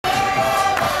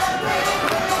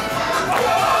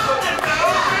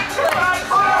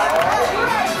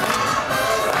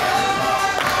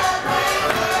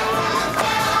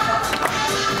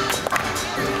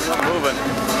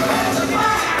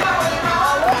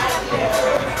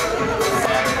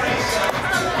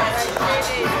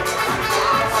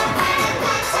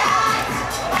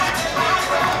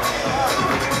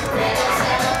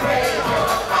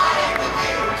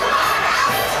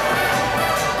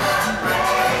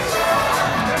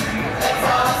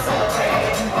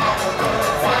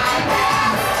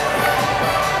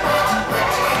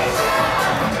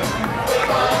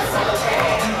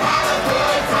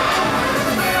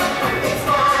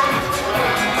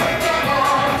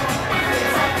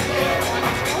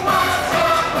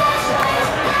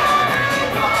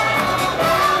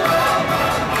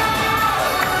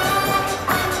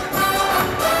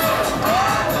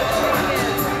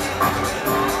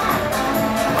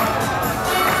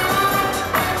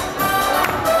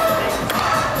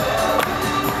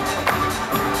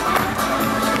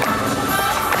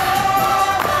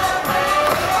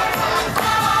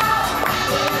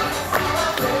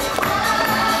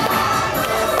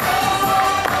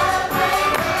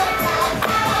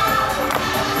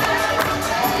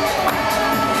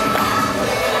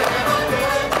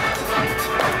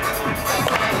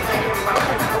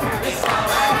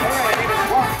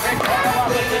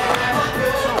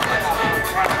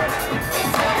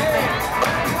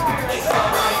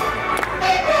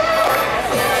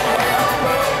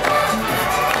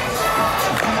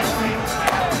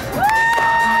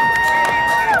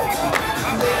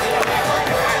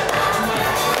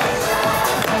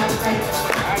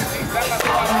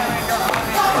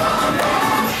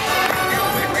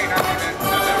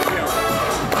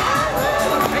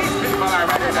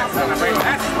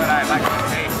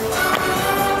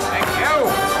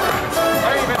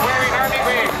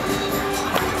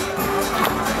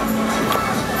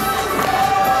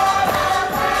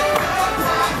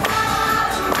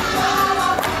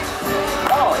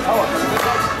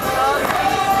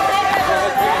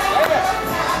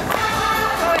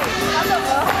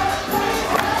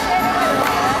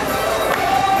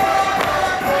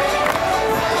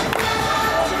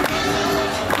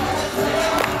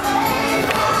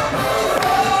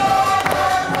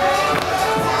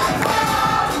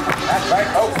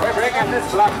this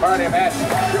block party match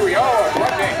to yours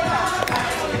one day.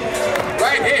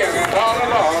 Right here and all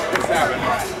along this avenue.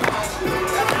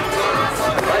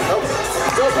 Right, folks.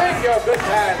 So take your good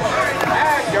time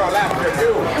and your laughter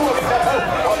too. You will step out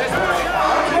on this one.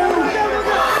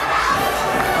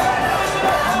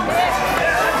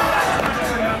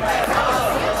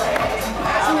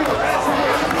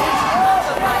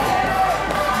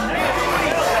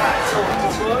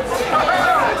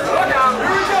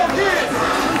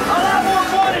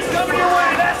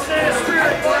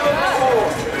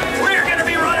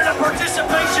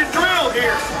 Participation drill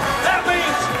here. That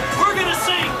means we're gonna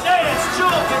sing, dance,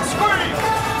 jump, and scream.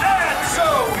 And so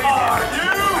are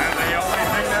you. And the only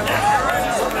thing that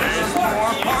is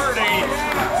more party.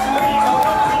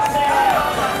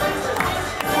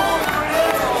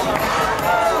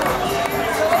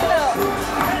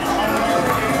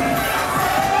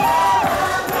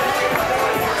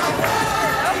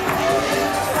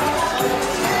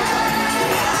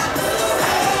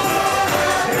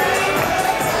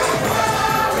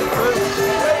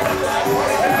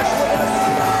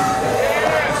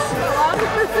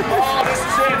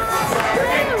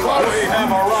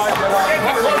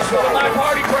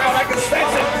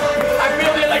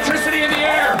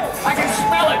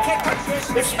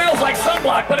 It smells like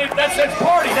sunblock, but that's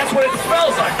party. That's what it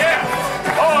smells like, yeah.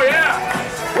 Oh, yeah.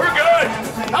 We're good.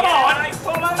 Come on.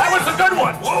 That was a good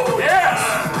one. Yes.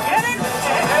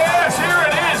 Yes, here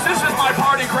it is. This is my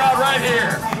party crowd right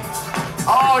here.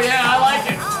 Oh, yeah, I like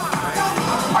it.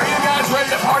 Are you guys ready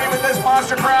to party with this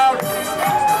monster crowd?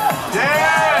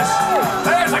 Yes.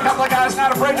 There's a couple of guys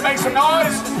not afraid to make some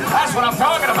noise. That's what I'm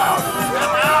talking about.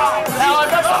 Now,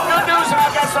 I've got some good news and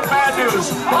I've got some bad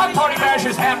news. Block Party Bash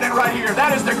is happening right here.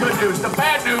 That is the good news. The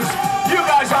bad news, you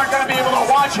guys aren't going to be able to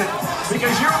watch it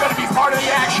because you're going to be part of the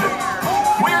action.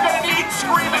 We're going to need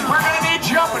screaming. We're going to need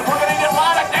jumping. We're going to need a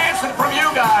lot of dancing from you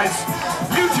guys.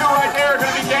 You two right there are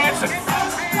going to be dancing.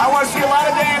 I want to see a lot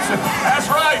of dancing. That's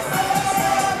right.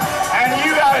 And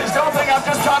you guys, don't think I'm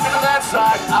just talking to that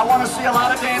side. I want to see a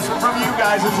lot of dancing from you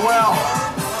guys as well.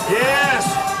 Yes.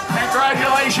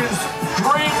 Congratulations.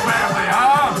 Dream family,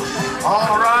 huh?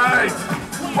 All right.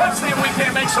 Let's see if we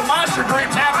can't make some monster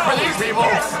dreams happen for these people.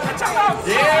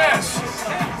 Yes.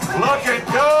 Looking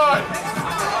good.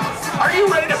 Are you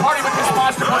ready to party with this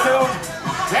monster platoon?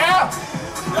 Yeah?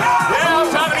 Yeah, I'm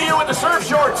talking to you with the surf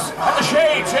shorts and the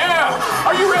shades, yeah.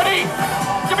 Are you ready?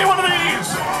 Give me one of these.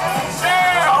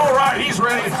 Yeah, all right, he's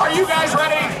ready. Are you guys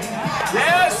ready?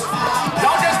 Yes?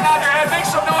 Don't just nod your head, make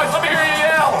some noise. Let me hear you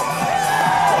yell.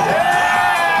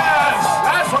 Yes,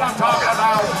 that's what I'm talking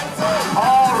about.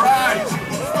 All right,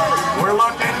 we're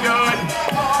looking good.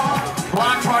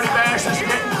 Block Party Bash is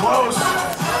getting close.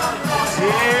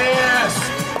 Yes.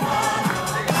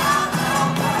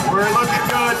 We're looking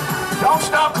good. Don't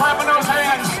stop clapping those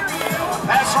hands.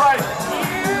 That's right.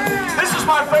 This is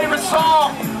my favorite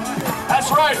song.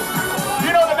 That's right. You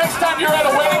know, the next time you're at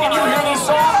a wedding and you hear this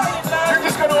song, you're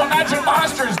just going to imagine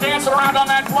monsters dancing around on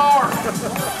that floor.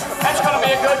 That's going to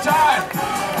be a good time.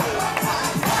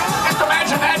 Just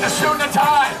imagine that in a suit and a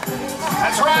tie.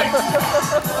 That's right.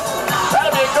 That'll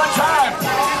be a good time.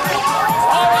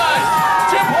 All right.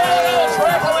 Tip oil,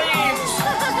 trampolines.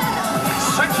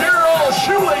 Secure all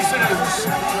shoelaces.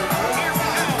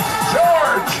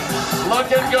 George,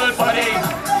 looking good, buddy.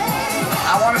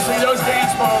 I want to see those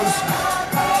dance moves.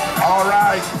 All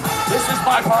right, this is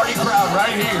my party crowd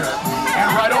right here,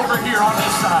 and right over here on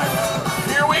this side.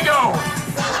 Here we go.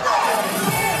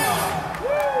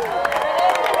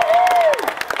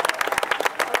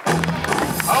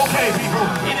 Okay, people,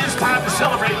 it is time to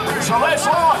celebrate, so let's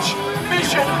launch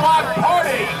Mission Block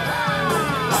Party.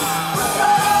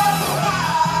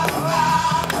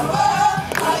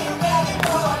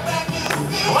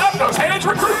 Clap those hands,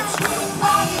 recruits.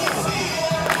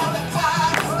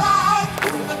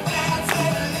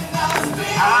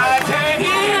 I can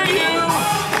hear you.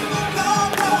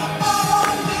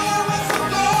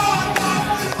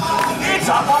 It's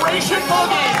Operation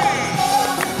Boogie.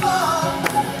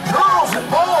 Girls and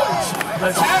boys,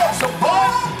 let's have some fun.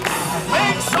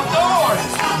 Make some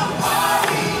noise.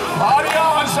 Party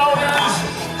on, soldiers.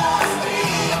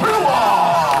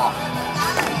 Hoo-ah.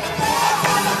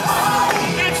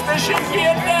 It's the Shaky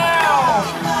It Down.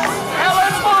 Now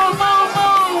let's move, move,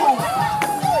 move.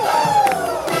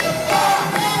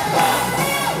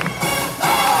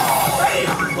 Hey,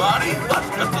 everybody, let's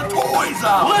get the toys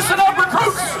out. Listen up,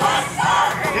 recruits.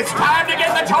 It's time to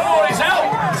get the toys out.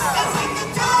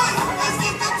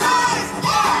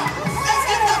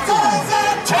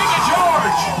 Take it,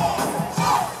 George.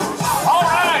 All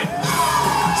right.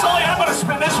 Sully, I'm going to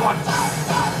spin this one.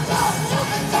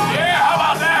 Yeah, how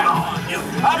about that?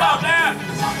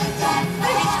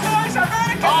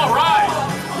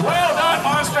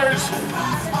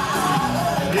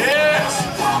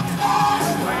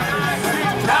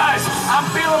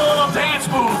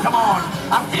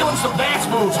 I'm feeling some dance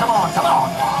moves. Come on, come on.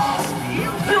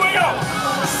 Here we go.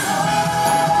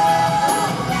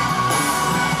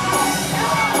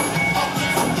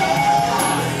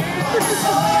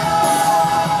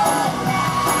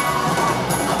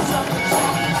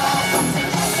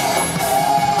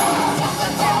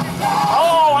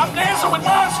 Oh, I'm dancing with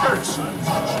monsters.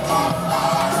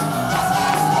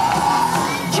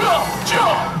 Jump,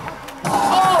 jump.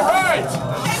 All right.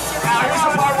 Now here's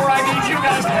the part where I need you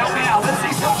guys to help me out. Let's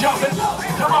see some jumping.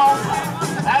 Come on.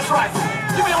 That's right.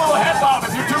 Give me a little head bob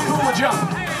if you're too cool to jump.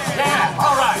 Yeah,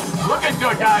 all right. Looking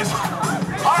good, guys.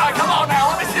 All right, come on now.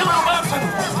 Let me see a little bouncing.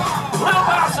 Little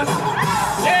bouncing.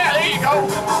 Yeah, there you go.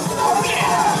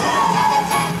 Yeah.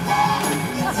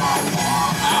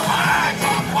 All right,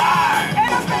 come on.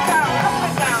 And up and down, up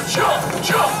and down. Jump,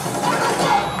 jump.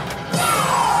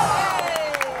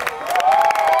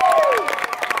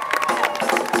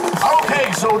 Okay,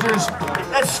 soldiers,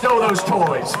 let's stow those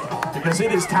toys, because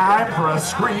it is time for a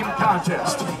scream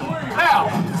contest. Now,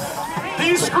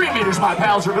 these scream meters my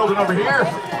pals are building over here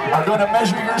are going to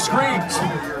measure your screams.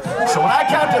 So when I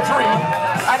count to 3,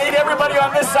 I need everybody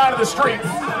on this side of the street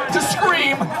to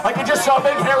scream like you just saw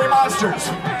big hairy monsters.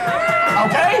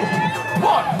 Okay?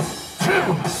 1,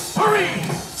 2, 3,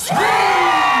 scream!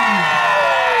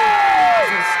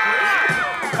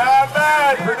 Not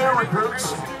bad for new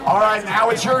recruits. All right, now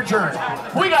it's your turn.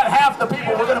 We got half the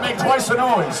people. We're going to make twice the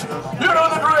noise. You know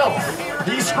the drill.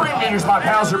 These scream meters my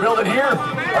pals are building here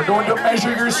are going to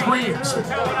measure your screams. So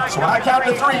when I count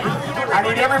to 3, I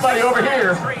need everybody over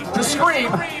here to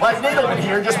scream like Needleman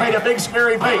here just made a big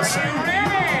scary face.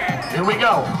 Here we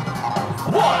go.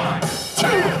 1, 2,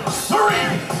 3,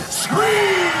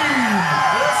 scream!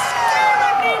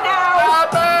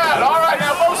 Not bad. All right,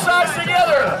 now both sides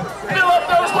together. Fill up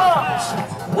those lungs.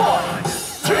 1,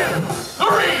 2,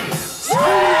 3, scream!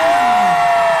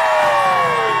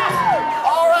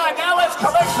 All right, now let's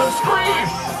collect some scream.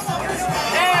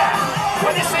 Yeah,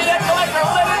 when you see that collector,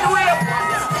 let it rip.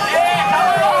 Yeah,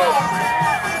 come on.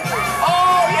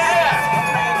 Oh, yeah.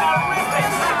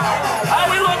 How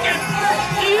we looking?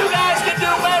 You guys can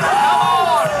do better. Come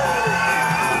on.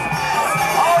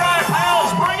 All right,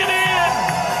 pals, bring it in.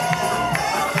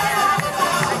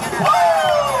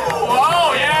 Woo!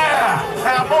 Oh, yeah.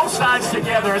 Now both sides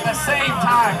together at the same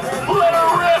time. Let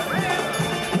her rip.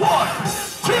 1,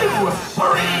 2,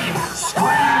 3,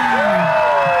 scream!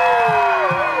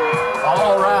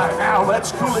 All right, now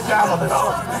let's cool it down a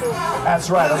little. That's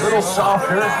right, a little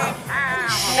softer.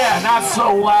 Yeah, not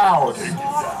so loud.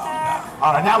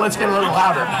 All right, now let's get a little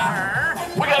louder.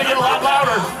 We gotta get a lot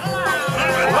louder.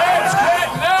 Let's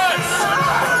get nuts!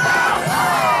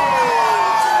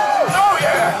 Oh,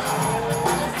 yeah!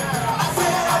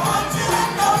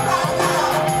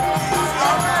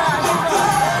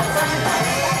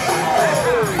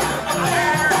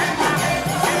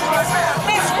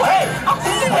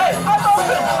 Hey, I'm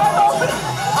open, I'm open.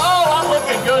 Oh, I'm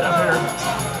looking good up here.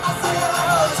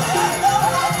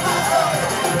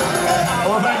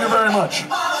 Well, thank you very much.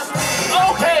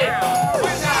 Okay.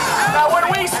 Now, when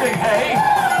we sing hey,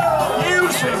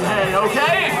 you sing hey,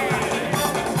 okay?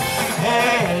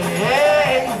 Hey,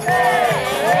 hey, hey,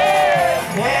 hey,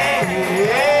 hey,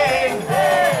 hey,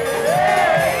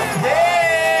 hey,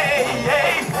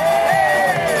 hey,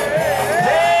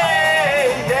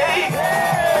 hey, hey.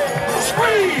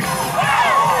 Scream!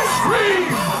 Scream!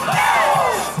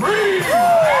 Scream!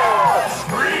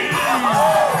 Scream!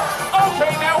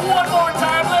 Okay, now one more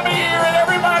time. Let me hear it,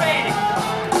 everybody.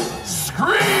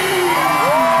 Scream!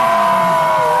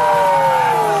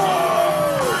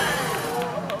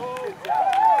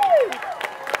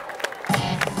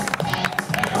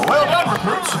 Well done,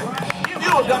 recruits. You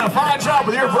have done a fine job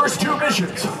with your first 2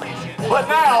 missions. But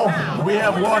now, we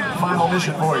have one final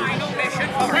mission for you.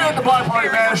 Here at the Block Party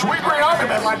Bash, we bring Army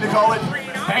men like to call it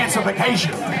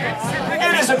Dancification.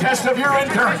 It is a test of your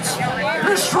endurance,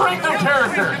 your strength of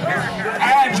character,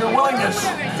 and your willingness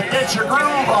to get your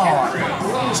groove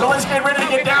on. So let's get ready to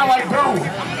get down like Boo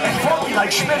and funky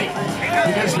like Schmitty.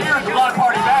 Because here at the Block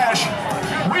Party Bash,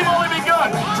 we've only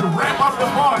begun to ramp up the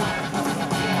fun.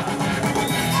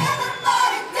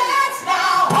 Everybody dance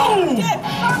now! Boom! Get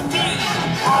funky!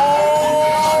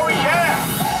 Oh, yeah!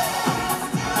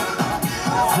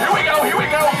 Here we go, here we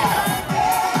go!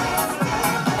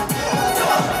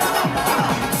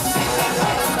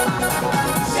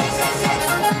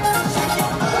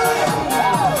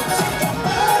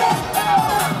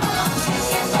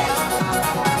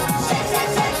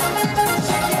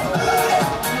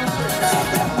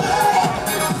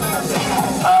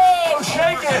 Oh,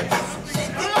 shake it!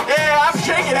 Yeah, I'm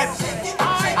shaking it!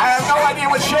 I have no idea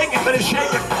what's shaking, but it's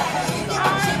shaking.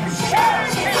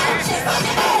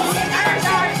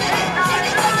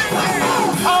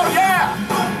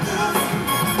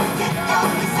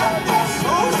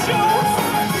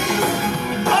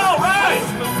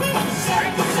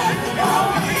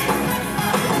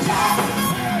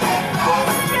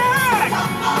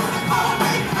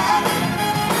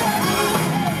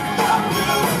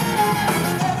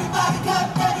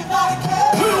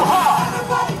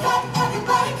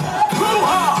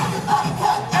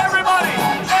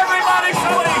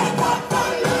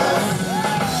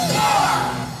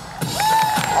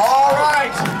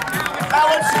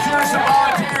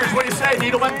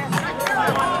 Needleman.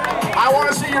 I want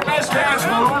to see your best dance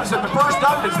moves, and the first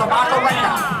up is the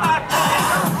Macarena.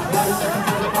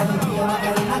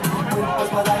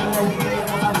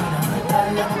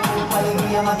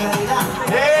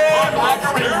 Yeah,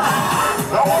 Macarena.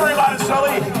 Don't worry about it,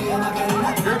 Sully.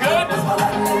 You're good?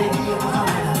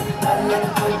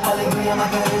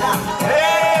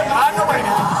 Hey,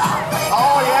 Macarena.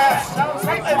 Oh, yes.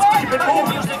 Let's keep it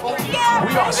moving.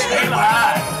 We are stay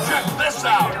live. Check this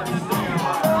out.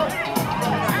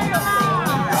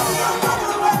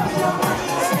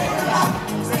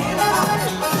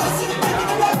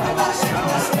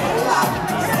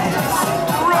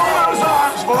 Roll those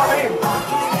arms for me.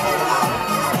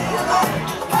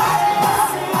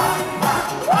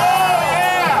 Oh,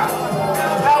 yeah.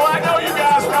 Now, I know you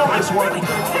guys know this one.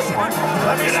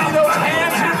 Let me see those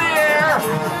hands in the air.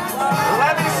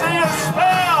 Let me see a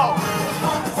spell.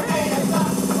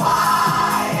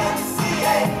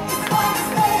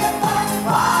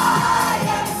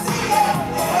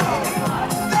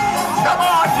 Come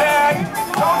on, Dad.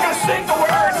 Don't just sing the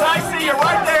words. I see you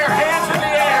right there. Hands in the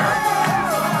air.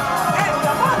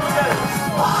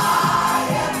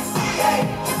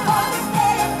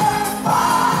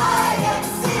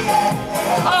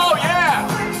 Oh, yeah.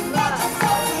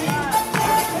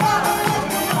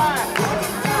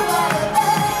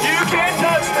 You can't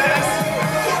touch this.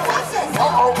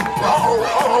 Uh-oh, uh-oh,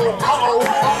 uh-oh, uh-oh,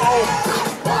 uh-oh.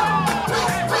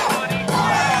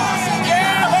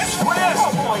 Yeah, let's twist.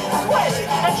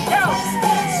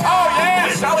 Oh,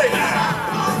 yeah, Sully.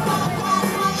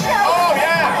 Oh,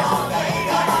 yeah.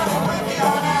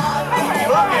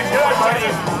 Looking good, buddy.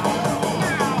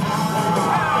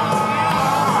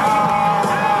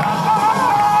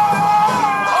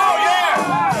 Oh, yeah.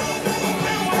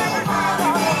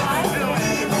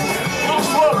 Little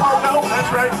slow, oh, no,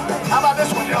 that's right. How about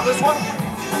this one, Dale? This one?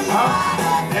 Huh?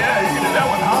 Yeah, you can do that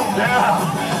one, huh?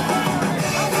 Yeah.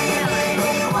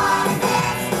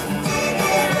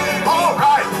 All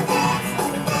right.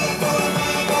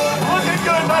 Looking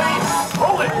good, buddy.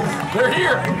 Hold it. They're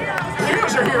here. The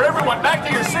heroes are here. Everyone, back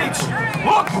to your seats.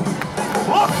 Look.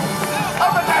 Look.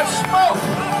 Up at that smoke.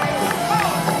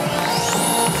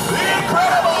 The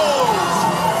Incredibles.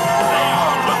 They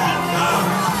are looking good.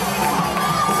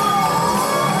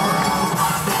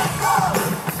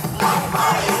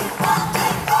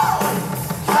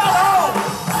 Hello.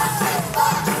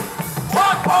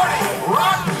 Rock party.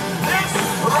 Rock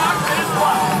this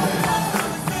one.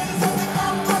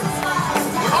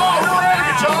 Oh, hooray,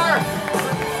 guitar.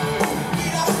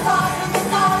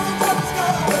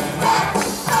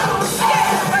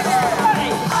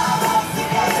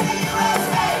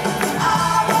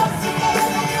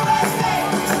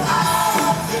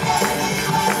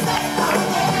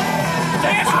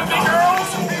 Dance with me, girls.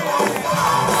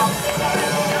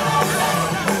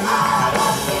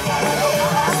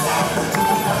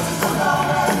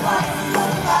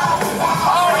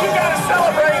 Oh, you gotta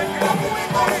celebrate.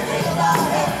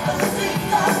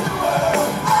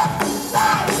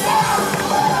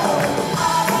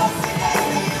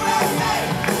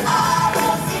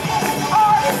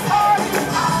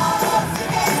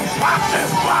 Rock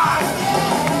this block.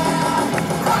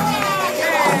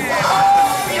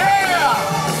 Yeah!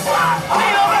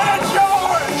 Needleman and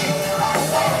George!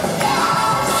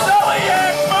 Sully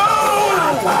and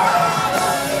Moo!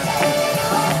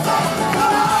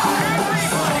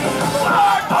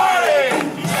 Block party!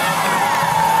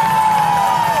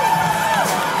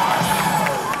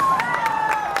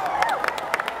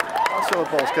 That's where the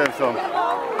balls came from.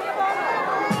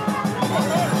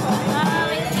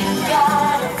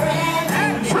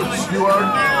 Troops, you are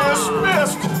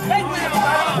dismissed!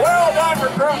 Well done,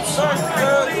 recruits!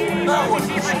 That was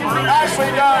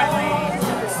nicely done!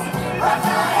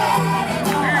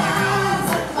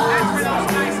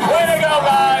 Way to go,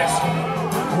 guys!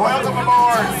 Welcome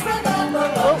aboard!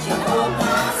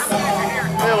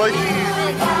 Really?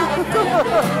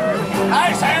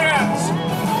 Nice hands!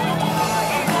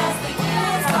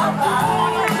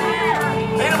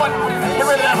 Anyone, get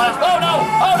rid of that last. Oh no!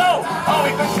 Oh no! Oh,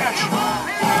 he couldn't catch.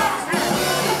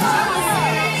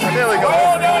 There we go.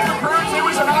 Well done, recruits. It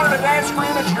was an honor to dance,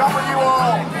 scream, and jump with you all.